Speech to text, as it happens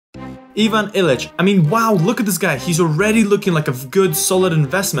Ivan Ilic. I mean, wow, look at this guy. He's already looking like a good, solid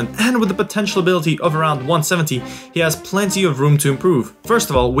investment, and with the potential ability of around 170, he has plenty of room to improve. First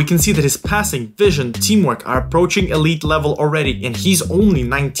of all, we can see that his passing, vision, teamwork are approaching elite level already, and he's only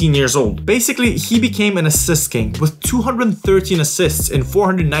 19 years old. Basically, he became an assist king with 213 assists in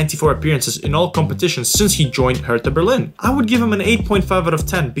 494 appearances in all competitions since he joined Hertha Berlin. I would give him an 8.5 out of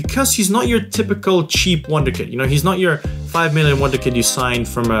 10 because he's not your typical cheap wonderkid. You know, he's not your 5 million wonderkid you sign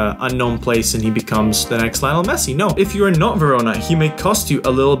from an unknown place and he becomes the next Lionel Messi. No, if you are not Verona, he may cost you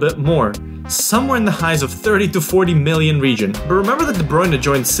a little bit more, somewhere in the highs of 30 to 40 million region. But remember that De Bruyne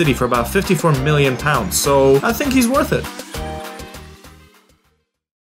joined City for about 54 million pounds, so I think he's worth it.